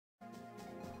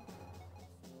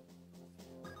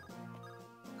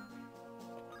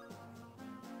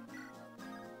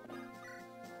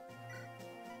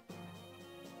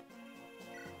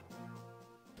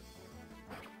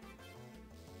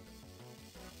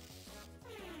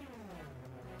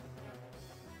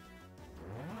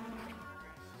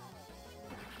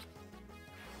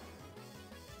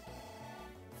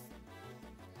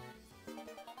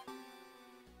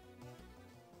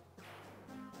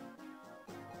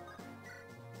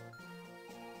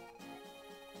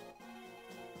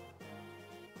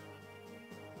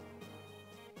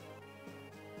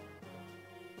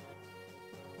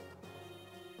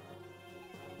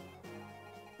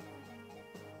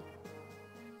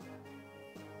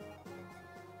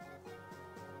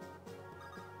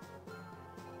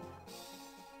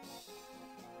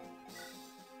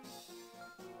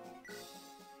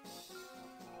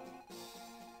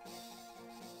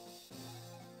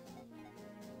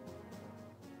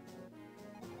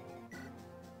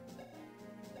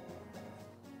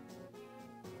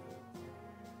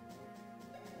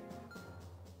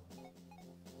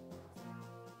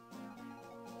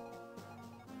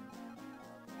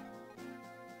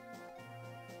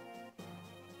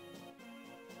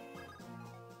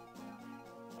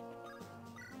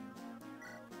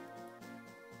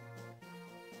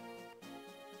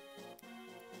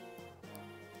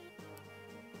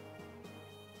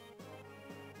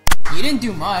You didn't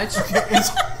do much.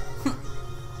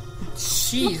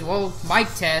 Jeez, well, mic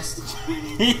test.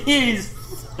 Jeez.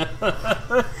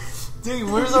 Dude,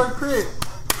 where's our crit?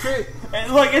 Crit.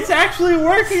 Look, it's actually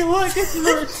working. Look, it's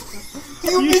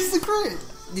You missed the crit.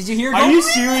 Did you hear? Are you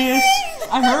serious?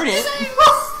 I heard it.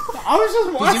 I was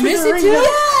just watching. Did you miss the it too? ring.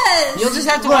 Yes! You'll just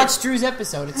have to watch Drew's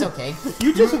episode. It's okay.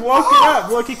 You just woke it up.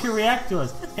 Look, it can react to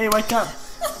us. Hey, wake up.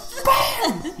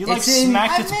 Bam! You like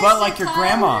smacked its butt like your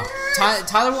grandma.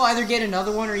 Tyler will either get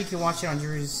another one or you can watch it on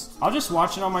Drew's. I'll just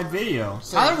watch it on my video.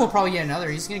 Tyler will probably get another.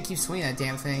 He's gonna keep swinging that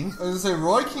damn thing. I was gonna say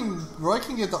Roy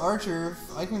can get the archer.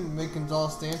 I can make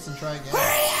Gonzalez dance and try again.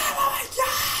 Oh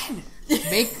my god!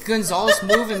 Make Gonzalez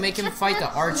move and make him fight the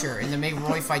archer, and then make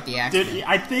Roy fight the axe. Dude,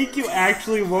 I think you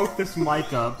actually woke this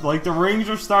mic up. Like, the rings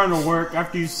are starting to work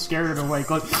after you scared it awake.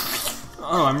 Like,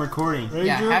 oh, I'm recording. Ready,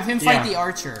 Yeah, Drew? have him fight the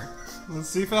archer. Let's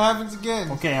see if it happens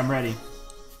again. Okay, I'm ready.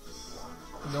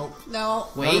 Nope. No.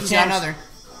 Wait, Another another.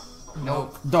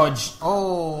 Nope. Dodge.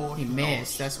 Oh, He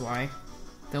missed, that's why.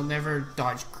 They'll never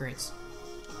dodge crits.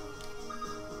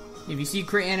 If you see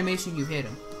crit animation, you hit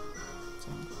him. So,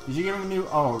 Did you give him a new...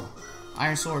 Oh.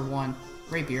 Iron Sword 1.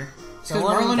 Rapier. So Because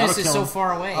what- Merlinus that'll is kill so him.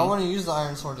 far away. I want to use the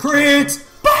iron sword. to Crit!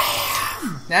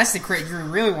 BAM! That's the crit Drew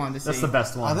really wanted to see. That's the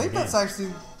best one. I think in the that's game.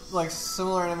 actually like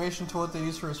similar animation to what they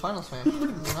use for his final smash. You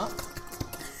know?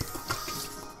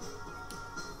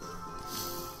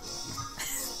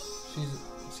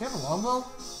 Does he have a longbow?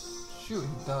 Shoot,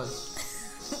 he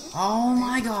does. Oh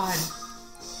my god.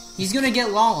 He's gonna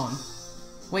get Lalum.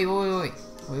 Wait.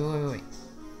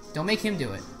 Don't make him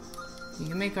do it. You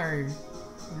can make our...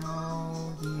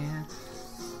 No, yeah.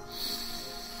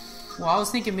 Well, I was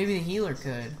thinking maybe the healer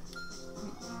could.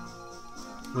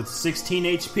 With 16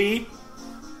 HP?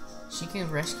 She can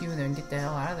rescue and then get the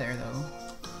hell out of there, though.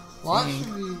 Lot Dang.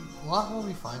 should be. Lot will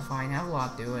be fine. Fine, have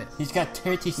Lot do it. He's got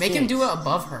 36. Make him do it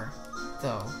above her,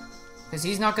 though. Because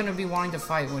he's not going to be wanting to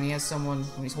fight when he has someone,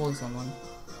 when he's holding someone.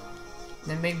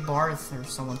 Then make Barth or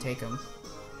someone take him.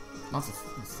 Not the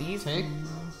thief? Take?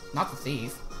 Not the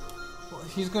thief. Well,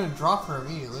 he's gonna drop her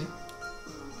immediately.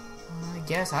 I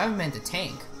guess. I meant the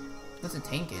tank. What's a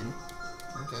tank in?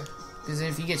 Okay. Because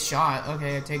if he gets shot,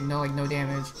 okay, I take no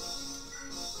damage.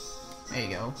 There you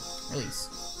go. Release.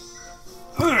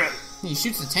 He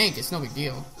shoots the tank, it's no big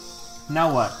deal.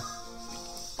 Now what?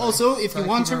 Also, if you Gotta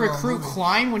want keep to everyone recruit moving.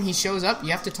 Klein when he shows up,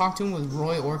 you have to talk to him with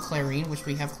Roy or Clarine, which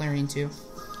we have Clarine too.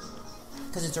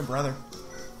 Because it's her brother.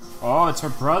 Oh, it's her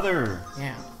brother.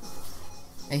 Yeah.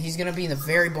 And he's gonna be in the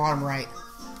very bottom right.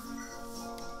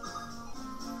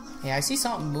 Hey, I see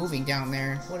something moving down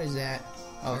there. What is that?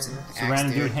 Oh, it's an It's a axe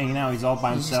random dude dude. hanging out. He's all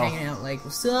by He's just himself. hanging out like,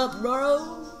 what's up,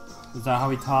 bro? Is that how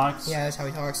he talks? Yeah, that's how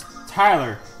he talks.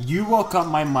 Tyler, you woke up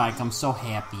my mic. I'm so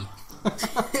happy.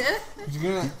 He's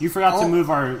gonna. You forgot to Oh, move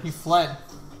our... He fled.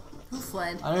 Who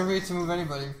fled? I never get to move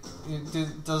anybody.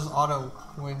 It does auto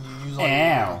when you use all your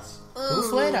Ow. movements. Who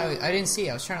fled? I didn't see.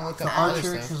 I was trying to look The up other archer,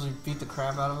 stuff. because we beat the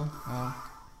crap out of him. Oh.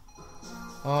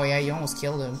 Oh, yeah, you almost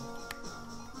killed him.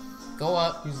 Go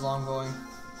up. He's long going.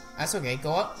 That's okay.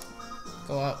 Go up.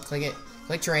 Go up. Click it.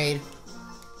 Click trade.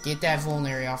 Get that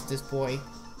vulnerary off this boy.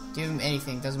 Give him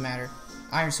anything. Doesn't matter.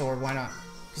 Iron Sword. Why not?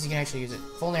 Because he can actually use it.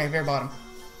 Vulnerary, very bottom.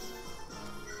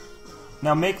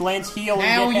 Now make Lance heal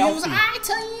Now and get use healthy.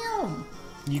 item!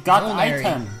 You got the Vulnerary.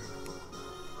 item.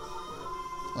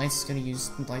 Lance is gonna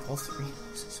use, like, all three.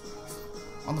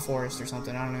 On the forest or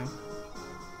something. I don't know.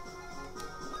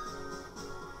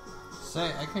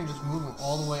 Say, I can just move him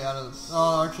all the way out of the...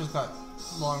 Oh, Archer's got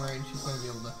long range. He's going to be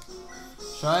able to...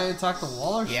 Should I attack the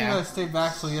wall or should Yeah. I stay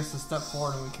back so he has to step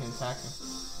forward and we can attack him?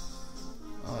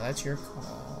 Oh, that's your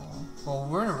call. Well,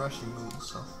 we're in a rushing move,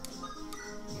 so...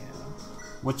 Yeah.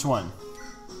 Which one?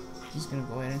 He's gonna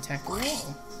go ahead and attack the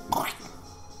wall.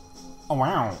 Oh,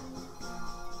 wow.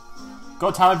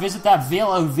 Go, Tyler, visit that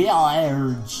village.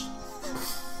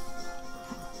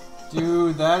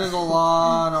 Dude, that is a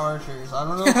lot of archers. I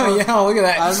don't know if yeah, look at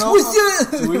that. I don't know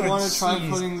What's if, do we want to try Jeez.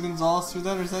 putting Gonzalez through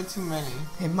that, or is that too many?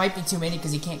 It might be too many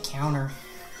because he can't counter.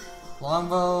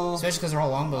 Longbow, Especially because they're all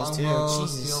longbows too. longbow,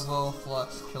 Jesus. steel bow,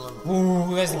 flux, killer bow. Ooh,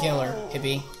 who has the killer?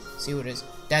 Hippie. See what it is.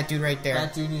 That dude right there.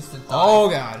 That dude needs to die. Oh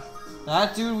god.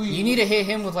 That dude, we... You need to hit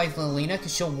him with like Lilina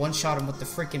because she'll one-shot him with the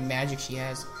freaking magic she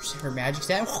has. Her magic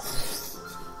stat.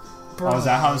 Bro. Oh, is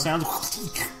that how it sounds?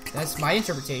 That's my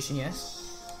interpretation, yes.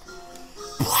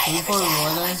 Can you put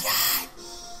Roy there?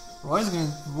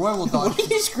 Roy will dodge. What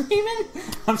are you screaming?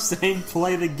 I'm saying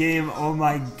play the game. Oh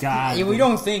my god. Yeah, we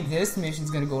don't think this mission's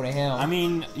gonna go to hell. I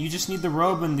mean, you just need the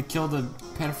robe and to kill the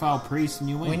pedophile priest and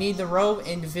you win. we need the robe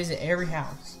and to visit every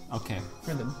house Okay.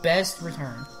 for the best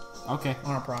return Okay.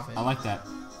 on our profit. I like that.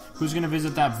 Who's gonna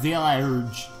visit that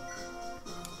village?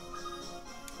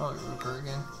 Probably Rupert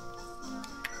again.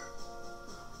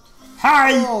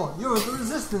 Hi! Oh, you're the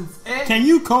resistance. Can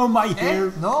you comb my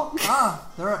hair? No?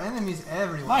 There are enemies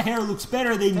everywhere. My hair looks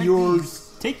better than Take yours. these.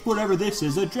 Take whatever this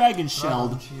is, a dragon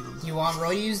shell. Oh, cheated. Do you want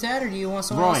Roy to use that, or do you want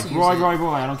someone else to use it? Roy,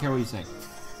 I don't care what you say.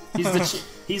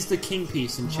 He's the king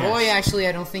piece in chess. Roy actually,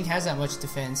 I don't think has that much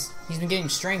defense. He's been getting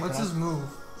strength. What's his move?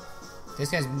 This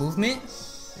guy's movement?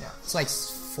 Yeah. It's like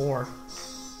 4.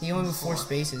 He only moves 4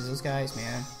 spaces. Those guys,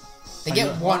 man. They I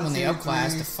get know. 1 when they 2, upclass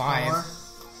 3, to 5. 4.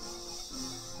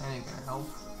 That ain't gonna help.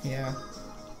 Yeah.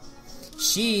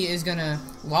 She is gonna...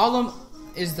 Lalum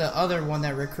is the other one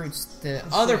that recruits the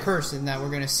other person that we're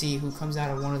gonna see who comes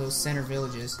out of one of those center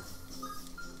villages.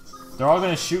 They're all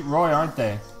gonna shoot Roy, aren't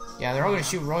they? Yeah, they're all gonna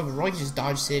shoot Roy, but Roy can just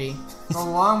dodge city. The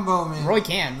longbowman. Roy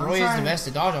can. Roy is the best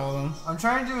to dodge all of them. I'm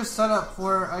trying to do a setup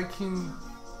where I can...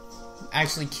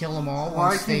 Actually kill them all Where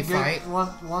once I they can fight.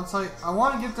 Once I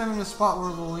want to get them in a spot where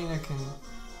Lolina can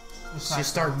attack Just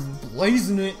start them.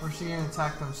 blazing it. Or she can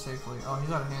attack them safely. Oh,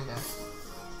 he's out of hand axe.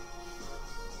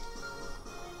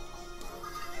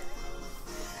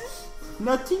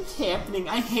 Nothing's happening.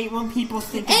 I hate when people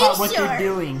think about what they're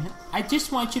doing. I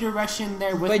just want you to rush in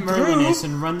there with But Merlinus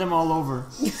and run them all over.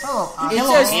 Hello,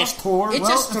 Hello, Ashtor. It's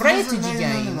a strategy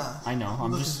game. I know.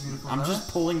 I'm just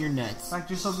pulling your nuts. In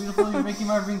fact, you're so beautiful, you're making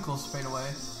my wrinkles fade away.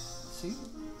 See?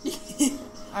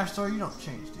 Ashtor, you don't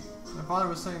change, do you? My father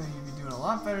was saying that you'd be doing a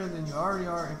lot better than you already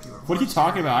are if you were. What are you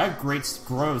talking about? I have great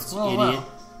growth, Well, idiot.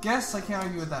 guess I can't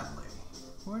argue with that lady.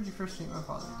 Where did you first meet my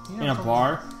father? You In never a told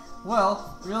bar? me.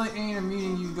 Well, really ain't a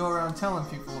meeting you go around telling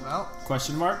people about.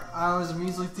 Question mark? I was a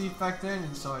measly thief back then,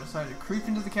 and so I decided to creep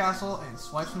into the castle and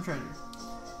swipe some treasure.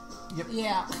 Yep.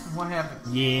 Yeah. What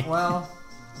happened? Yeah. Well,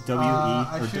 W-E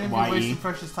I or shouldn't be Y-E? wasting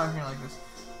precious time here like this.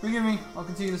 Forgive me, I'll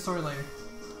continue the story later.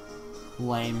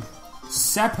 Lame. I'm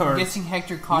Sepper. guessing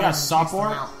Hector caught You him got and chased him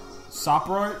Soprort? out.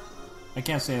 Soprort? I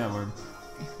can't say that word.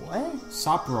 What?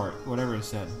 Soprort, whatever it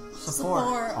said.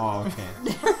 Support. Oh,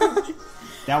 okay.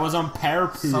 That was on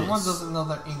purpose. Someone doesn't know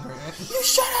that English. You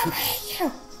shut up, I hate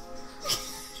you.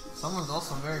 Someone's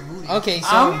also very moody. Okay, so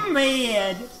I'm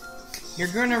mad. you're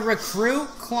gonna recruit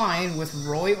Klein with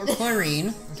Roy or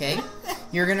Clarine. Okay.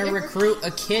 You're gonna recruit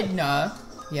Echidna.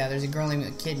 Yeah, there's a girl named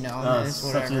Echidna on this.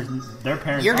 Whatever. Their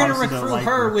parents. You're gonna obviously don't recruit like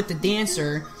her with the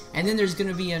dancer, and then there's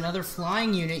gonna be another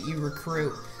flying unit you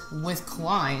recruit with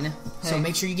Klein. So Hey.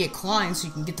 make sure you get Klein so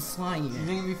you can get the flying You unit.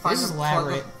 think it'd be fine This to is plug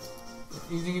elaborate. up?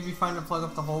 You think it'd be fine to plug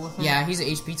up the hole with him? Yeah, he's an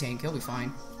HP tank. He'll be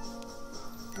fine.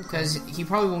 Because he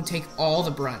probably won't take all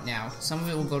the brunt now. Some of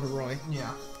it will go to Roy. Yeah.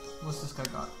 What's this guy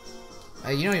got?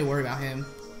 You don't need to worry about him.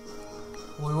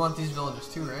 Well, we want these villagers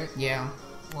too, right? Yeah.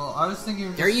 Well, I was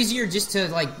thinking. They're easier just to,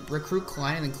 like, recruit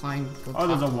Klein and then Klein go Oh,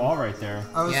 there's a talk to him. wall right there.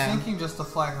 I was Yeah. thinking just to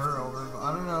flag her over, but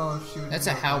I don't know if she would. That's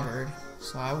do a that. halberd.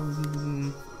 So I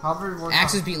would... Halberd works.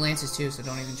 Axes beat lances too, so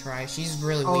don't even try. She's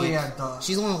really Oh weak. yeah, duh.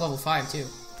 She's only level 5 too.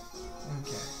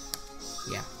 Okay.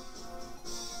 Yeah.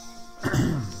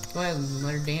 Go ahead and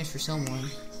let her dance for someone.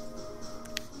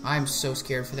 I'm so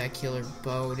scared for that killer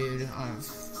bow, dude.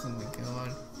 Oh my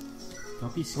god.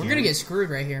 Don't be scared. We're gonna get screwed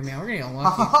right here, man. We're gonna get Ha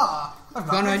unlucky. ha! I've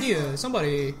Got an an idea.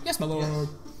 Somebody. Yes, my lord. Yes.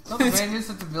 Tell the bandits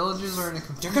that the villagers are in a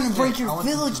complete They're gonna break state. your I want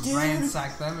them village, to dude.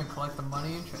 ransack them and collect the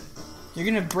money and treasure. You're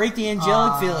gonna break the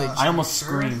angelic village. I almost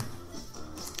Sure. screamed.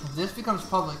 If this becomes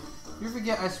public, you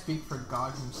forget I speak for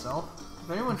God himself. If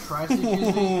anyone tries to accuse me,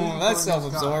 you can That's go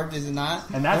against self-absorbed, is it not?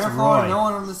 And that's Therefore, Roy. no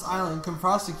one on this island can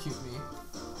prosecute me.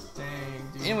 Dang,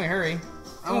 dude. Anyway, hurry.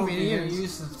 I won't be here. any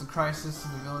use if the crisis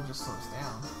in the village just slows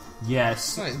down.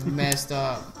 Yes. That is messed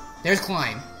up. There's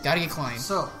Klein. Gotta get Klein.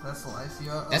 So, that's the life.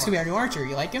 That's gonna be our new archer.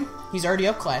 You like him? He's already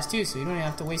up class too, so you don't even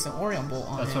have to waste an Orion bolt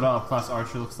on That's him. what an up-class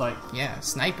archer looks like. Yeah,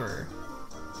 sniper.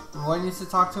 Roy needs to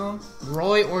talk to him.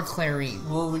 Roy or Clarine.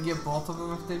 Will we get both of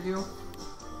them if they do?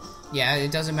 Yeah,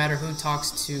 it doesn't matter who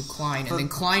talks to Klein, So- and then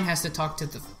Klein has to talk to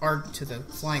the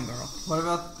flying girl. What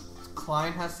about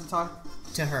Klein has to talk?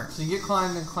 To her. So you get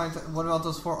Klein, then Klein. What about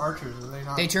those 4 archers? Are they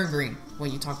not? They turn green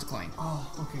when you talk to Klein. Oh,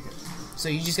 okay, good. So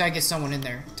you just gotta get someone in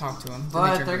there, talk to him. then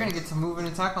But turn they're green. gonna get to move and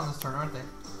attack on this turn, aren't they?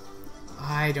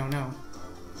 I don't know.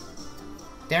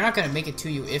 They're not gonna make it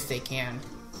to you if they can.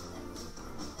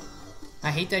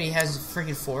 I hate that he has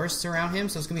freaking forests around him,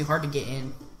 so it's gonna be hard to get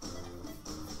in.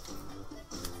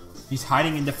 He's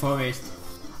hiding in the forest.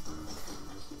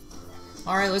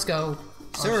 Alright, let's go.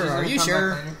 she's Sir, are gonna you come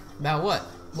sure? back later? About what?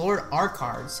 Lord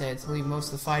Arkard said to leave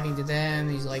most of the fighting to them.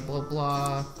 He's like, blah,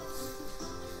 blah.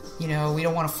 You know, we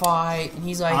don't want to fight. And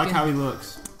he's I like, like how he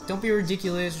looks. don't be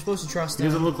ridiculous. We're supposed to trust He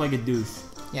doesn't him. look like a douche.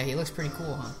 Yeah, he looks pretty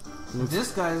cool, huh?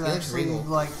 This guy's looks actually regal.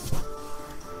 like.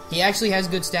 He actually has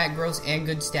good stat growth and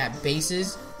good stat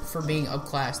bases. for being up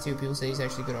class too. People say he's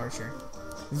actually a good archer.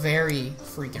 Very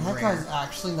freaking That rare. guy's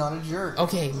actually not a jerk.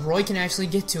 Okay, Roy can actually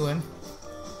get to him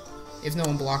if no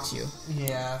one blocks you.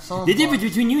 Yeah. Someone The difference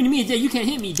between you and me is that you can't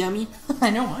hit me, dummy. I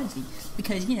know, honestly,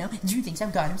 because Drew thinks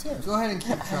I'm God himself. Go ahead and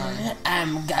keep trying.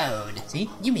 I'm God. See,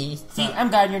 you mean? See, I'm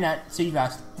God, you're not, so you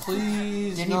lost.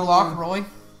 Please. Did he no block one- Roy?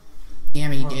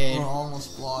 Damn, he did. We're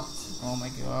almost blocked. Oh my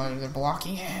god, they're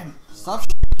blocking him. Stop.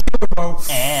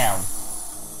 Ow.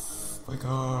 My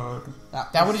God.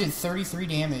 That would have did 33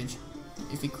 damage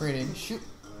if he critted. Shoot.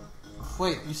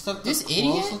 Wait, you stepped This up close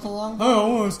idiot? with the longbow? Oh,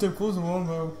 I want to step close to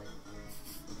longbow.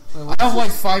 Wait, I have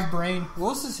like 5 brain. what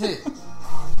was his hit?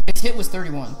 His hit was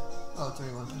 31. Oh,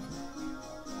 31.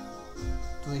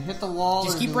 Do we hit the wall?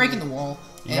 Just or keep do breaking we... the wall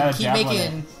You and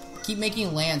gotta keep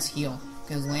making Lance heal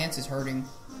because Lance is hurting.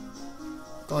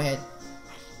 Go ahead.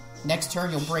 Next turn,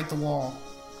 you'll break the wall.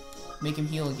 Make him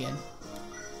heal again.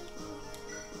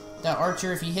 That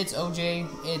archer, if he hits OJ,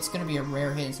 it's gonna be a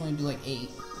rare hit. It's only do like 8.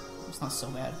 It's not so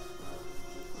bad.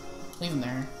 Leave him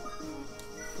there.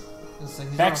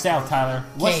 Back south, Tyler.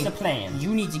 What's Okay, the plan?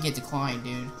 You need to get declined,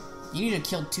 dude. You need to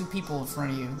kill 2 people in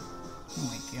front of you. Oh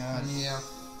my god. Yeah.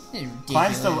 This is ridiculous.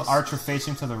 Klein's the archer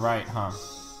facing to the right, huh?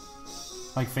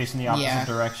 Like facing the opposite Yeah.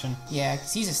 direction. Yeah,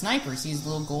 because he's a sniper. See his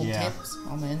little gold Yeah. tips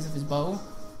on the ends of his bow?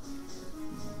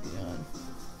 God.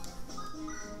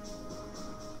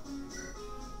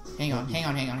 Hang on.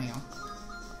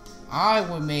 I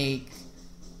would make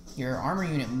your armor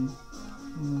unit...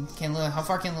 how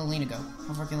far can Lilina go?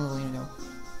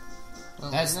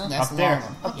 That's Lilina? Up there.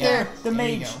 Lalum. Up Yeah, there. The you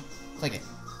mage. go. Click it.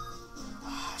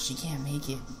 Ah, she can't make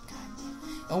it. God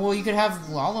damn. Oh, well, you could have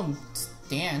Lalum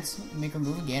dance, and make her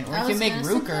move again, or you can make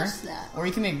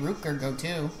Ruker go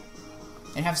too,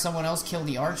 and have someone else kill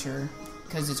the archer,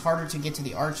 because it's harder to get to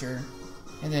the archer,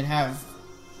 and then have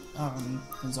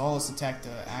Gonzalez attack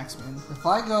the axeman. If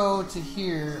I go to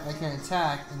here, I can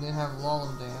attack and then have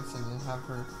Lalum dance and then have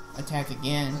her Attack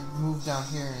again. move down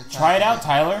here and attack. Try it out, again.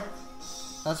 Tyler.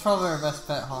 That's probably our best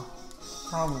bet, huh?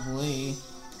 Probably.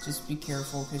 Just be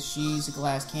careful, because she's a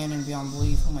glass cannon beyond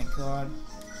belief. Oh my god.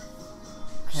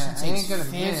 Yeah, She I ain't takes gonna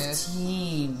miss.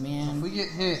 15, If man. we get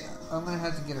hit, I'm gonna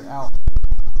have to get her out.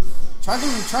 Try the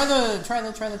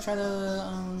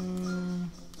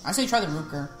I say try the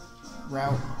Ruker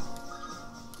route.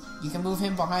 You can move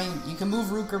him behind. You can move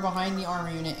Ruker behind the armor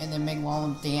unit and then make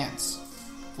Lalum dance.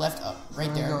 Left up,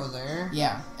 right there. Go there.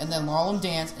 Yeah, and then Lalum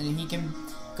dance, and then he can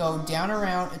go down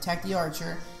around, attack the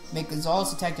archer, make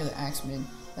Gonzalez attack the axeman,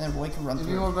 and then Roy can run It'd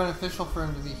be through. more beneficial for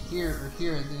him to be here or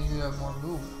here, then you have more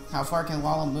move. How far can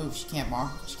Lalum move? She can't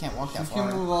walk. She can't walk that She far.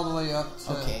 can move all the way up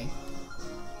to... Okay.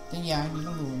 Then yeah, you can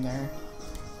move him there.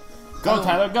 Go, Oh.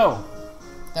 Tyler, go.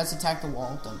 That's attack the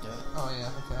wall. Don't do it. Oh yeah,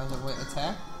 okay. I was like, wait,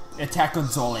 attack? Attack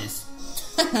Gonzalez.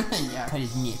 Yeah. Cut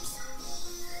his nips.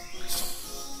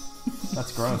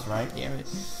 That's gross, right? Damn it.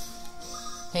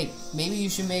 Hey, maybe you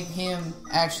should make him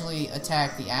actually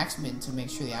attack the axeman to make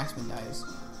sure the axeman dies.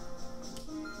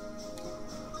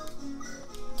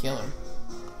 Kill her.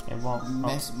 It won't.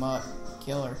 Mess him up.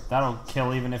 Kill her. That'll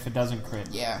kill even if it doesn't crit.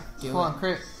 Yeah, do Come on,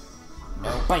 crit.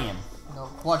 Nope. Bam. No.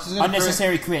 Watch, he's gonna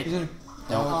Unnecessary crit. crit. He's gonna...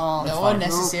 No, Oh, it's no fine.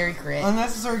 unnecessary crit.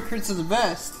 Unnecessary crits are the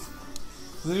best.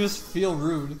 They just feel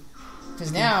rude.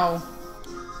 Because now,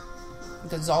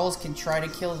 Gonzalez can try to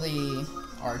kill the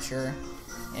archer,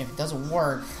 and if it doesn't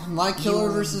work, My killer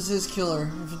You- versus his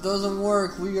killer. If it doesn't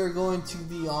work, we are going to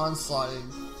be onslaughted.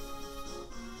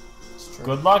 it's true.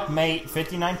 Good luck, mate.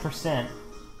 59%.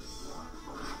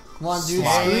 Come on, dude.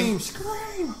 Slide.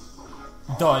 Scream!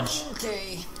 Dodge.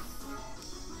 Okay.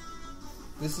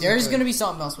 This is There's good. gonna be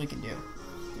something else we can do.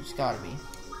 There's gotta be.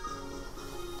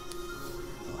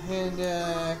 Hand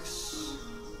axe.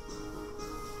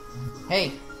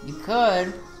 Hey, you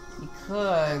could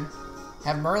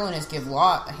have Merlinus give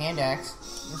Lot a hand axe.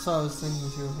 That's what I was thinking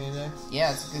too, hand axe.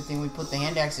 Yeah, it's a good thing we put the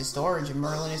hand axe in storage and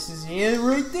Merlinus is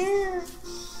right there.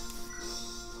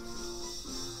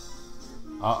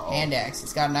 Uh-oh. Hand axe.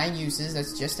 It's got 9 uses.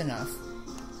 That's just enough.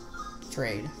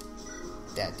 Trade.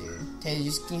 That dude. Tay,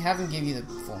 just can you have him give you the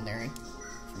vulnerary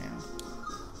for now.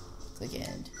 Click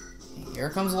end. Okay, here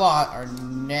comes Lot, our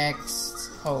next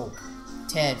hope.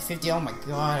 Ted, 50. Oh my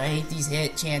god, I hate these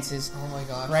hit chances Oh my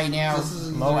gosh. right now. This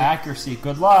is Low accuracy.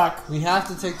 Good luck. We have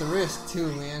to take the risk too,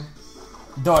 man.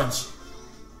 Dodge.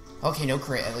 Okay, no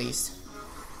crit at least.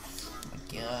 Oh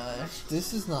my gosh.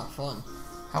 This is not fun.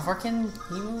 How far can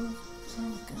he move?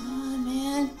 Oh god,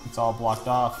 man. It's all blocked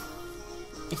off.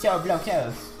 It's all blocked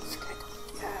off.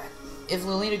 If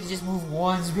Lilina could just move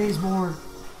 1 space more.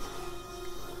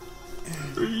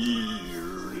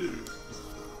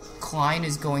 Klein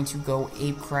is going to go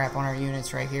ape crap on our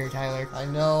units right here, Tyler. I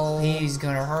know. He's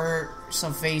gonna hurt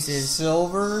some faces.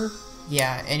 Silver.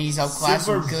 Yeah, and he's outclassed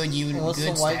some good What's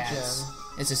good the white stats. gem?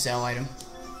 It's a sell item.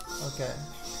 Okay.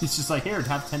 He's just like, here,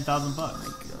 have 10,000 bucks. Oh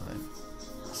my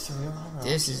god. So we don't have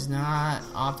This is not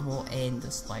optimal in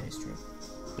the slightest, Drew.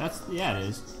 Yeah, it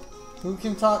is. Who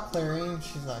can talk Clarine?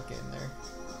 She's not getting there.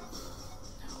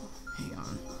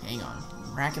 Hang on.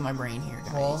 I'm racking my brain here,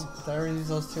 guys. Well, if I already use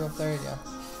those two up there, yeah.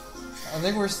 I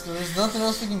think there's nothing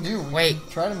else we can do. We can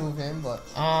try to move him, but...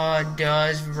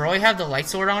 Does Roy have the light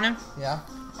sword on him? Yeah.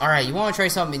 Alright, you want to try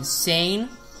something insane?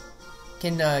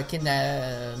 Can the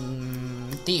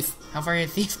thief? How far can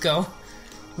the thief go?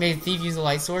 May the thief use the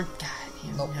light sword? God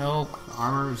damn, nope. The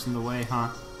armor is in the way, huh?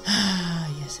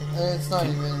 Yes, it is. It's not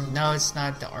even... No, it's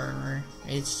not the armor.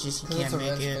 It's just you can't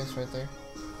make it. Space right there.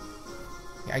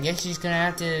 I guess she's gonna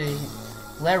have to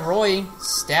let Roy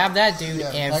stab that dude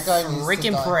and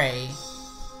freaking pray.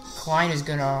 Klein is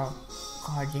gonna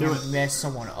mess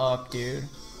someone up, dude.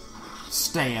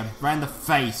 Stab right in the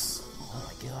face. Oh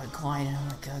my god, Klein! Oh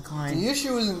my god, Klein! The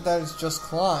issue isn't that it's just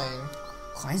Klein.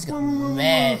 Klein's gonna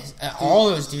mess all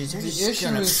those dudes. The issue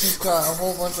is he's got a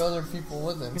whole bunch of other people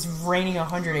with him. It's raining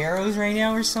 100 arrows right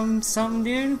now or something,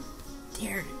 dude. Dude.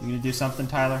 You gonna do something,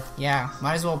 Tyler? Yeah,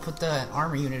 might as well put the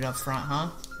armor unit up front, huh?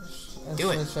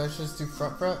 Do it. Should I just do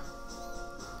front?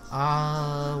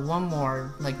 One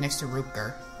more, like next to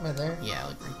Rupger. Right there? Yeah,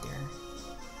 like right there.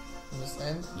 In this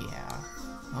end? Yeah.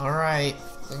 Alright.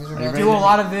 Things are Do a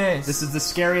lot of this. This is the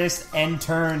scariest end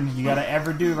turn you gotta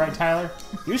ever do, right, Tyler?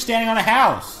 You're standing on a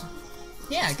house.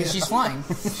 Yeah, because she's flying.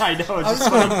 I know, it's just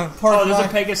funny. Oh, there's a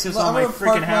Pegasus on my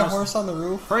freaking house. My horse on the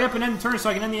roof. Hurry up and end the turn so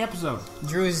I can end the episode.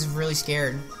 Drew is really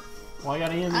scared. Well, I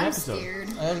gotta end the episode. Scared.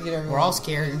 I gotta get everyone. We're all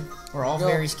scared. We're all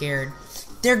very scared.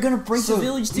 They're gonna break the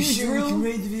village, dude, Drew. We can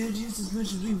raid the villages as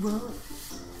much as we want.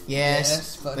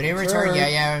 Yes, but in return,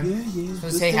 yeah.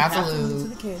 Let's say half a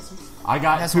loot. I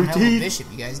got That's 2 one hell of a teeth. bishop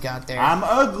you guys got there. I'm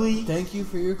ugly. Thank you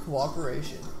for your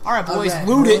cooperation. Alright, boys, Alright,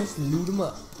 loot it. boys, loot them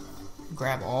up.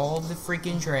 Grab all the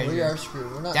freaking treasure. We are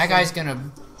screwed. We're not. That guy's gonna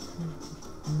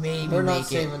maybe We're not make it.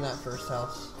 saving that first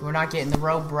house. We're not getting the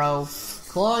rope, bro.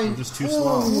 Klein. I'm just too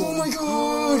slow. Oh my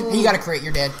god! You gotta crit,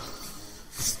 you're dead.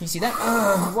 You see that?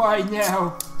 Why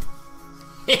now?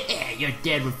 You're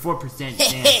dead with 4%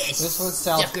 chance. This one's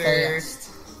south Sucker.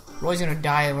 fast. Roy's gonna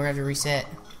die and we're gonna have to reset.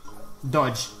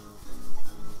 Dodge.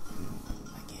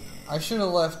 I should have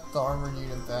left the armored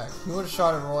unit back. He would have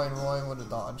shot at Roy and Roy would have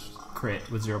dodged. Crit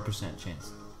with 0%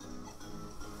 chance.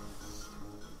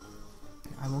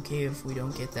 I'm okay if we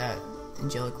don't get that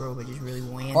angelic robe. I just really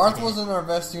want Barth it. wasn't our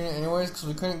best unit anyways because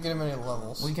we couldn't get him any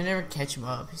levels. We can never catch him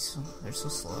up. They're so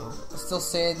slow. It's still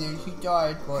sad, dude. He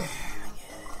died, but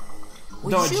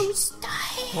Dodge.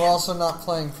 we're also not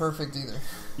playing perfect either.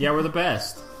 Yeah, we're the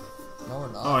best. No,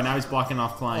 we're not. Oh, and now he's blocking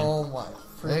off Klein. Oh my.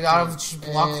 They gotta just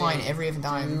block Klein every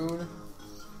time. Dude.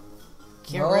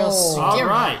 Can't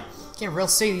real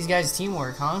say these guys'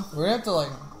 teamwork, huh? We're gonna have to like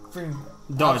freaking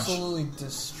Dodge. absolutely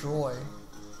destroy.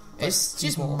 It's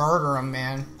just people. murder them,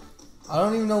 man. I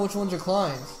don't even know which ones are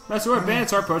Klein's. That's where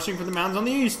bandits are approaching from the mountains on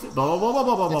the east. Blah, blah, blah, blah,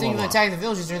 blah, blah, The thing blah, to blah. attack the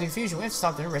villages during the confusion, we have to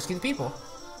stop them and rescue the people.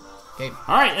 Okay.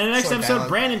 Alright, in the next Short episode, dialogue.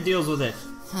 Brandon deals with it.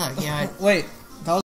 Oh, God. Wait,